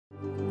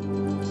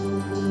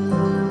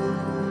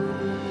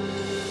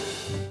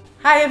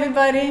Hi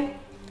everybody!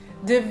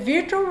 The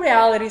virtual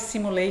reality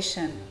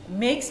simulation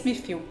makes me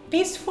feel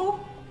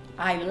peaceful.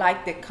 I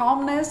like the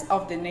calmness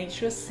of the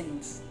nature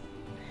scenes.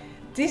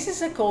 This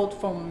is a quote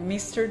from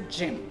Mr.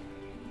 Jim.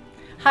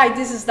 Hi,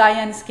 this is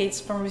Diane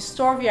Skates from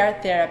Restore VR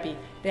Therapy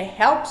that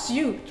helps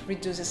you to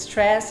reduce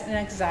stress and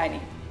anxiety.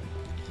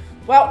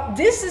 Well,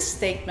 this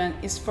statement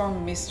is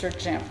from Mr.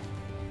 Jim.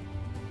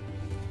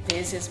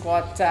 This is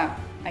what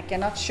I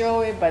cannot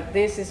show it, but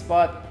this is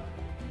what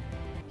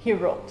he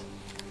wrote.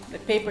 The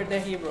paper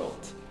that he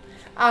wrote.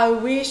 I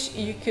wish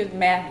you could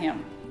meet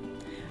him.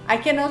 I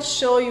cannot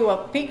show you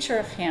a picture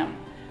of him,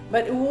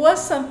 but it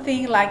was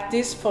something like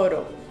this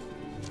photo.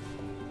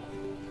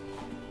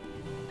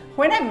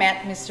 When I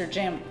met Mr.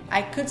 Jim,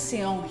 I could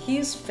see on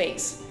his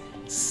face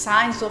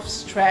signs of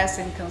stress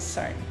and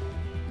concern.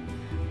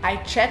 I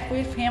chatted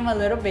with him a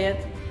little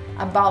bit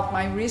about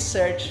my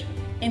research,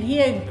 and he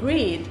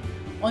agreed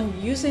on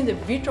using the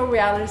virtual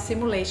reality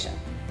simulation.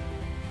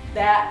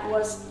 That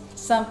was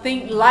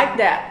something like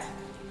that.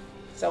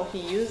 So he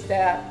used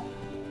that,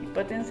 he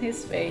put in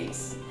his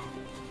face,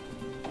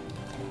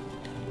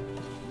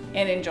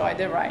 and enjoyed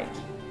the ride.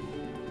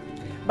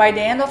 By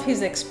the end of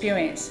his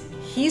experience,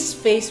 his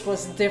face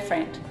was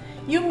different.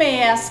 You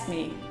may ask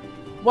me,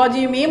 what do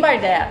you mean by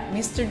that?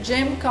 Mr.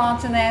 Jim's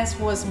countenance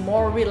was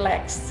more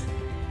relaxed.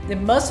 The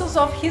muscles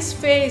of his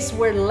face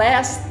were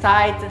less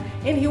tight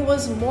and he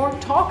was more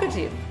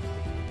talkative.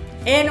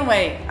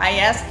 Anyway, I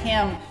asked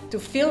him to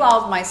fill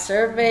out my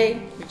survey,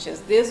 which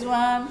is this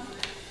one,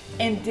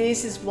 and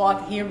this is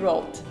what he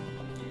wrote.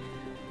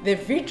 The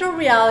virtual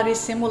reality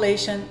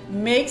simulation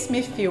makes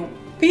me feel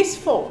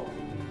peaceful.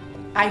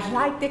 I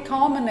like the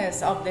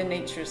calmness of the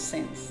nature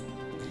scenes.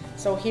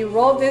 So he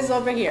wrote this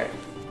over here.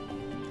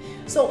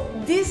 So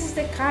this is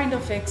the kind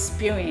of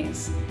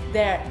experience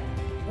that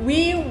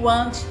we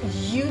want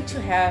you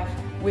to have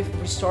with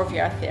Restore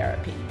VR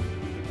Therapy.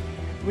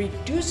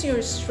 Reduce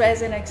your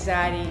stress and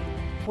anxiety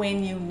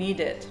when you need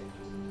it.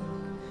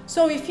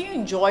 So if you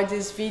enjoyed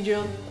this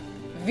video,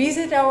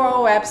 visit our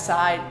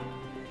website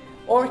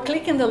or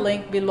click on the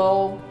link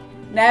below,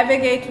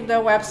 navigate to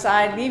the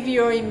website, leave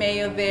your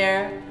email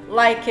there,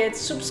 like it,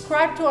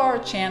 subscribe to our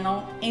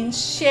channel, and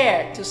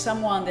share to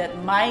someone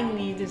that might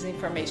need this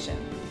information.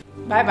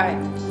 Bye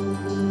bye.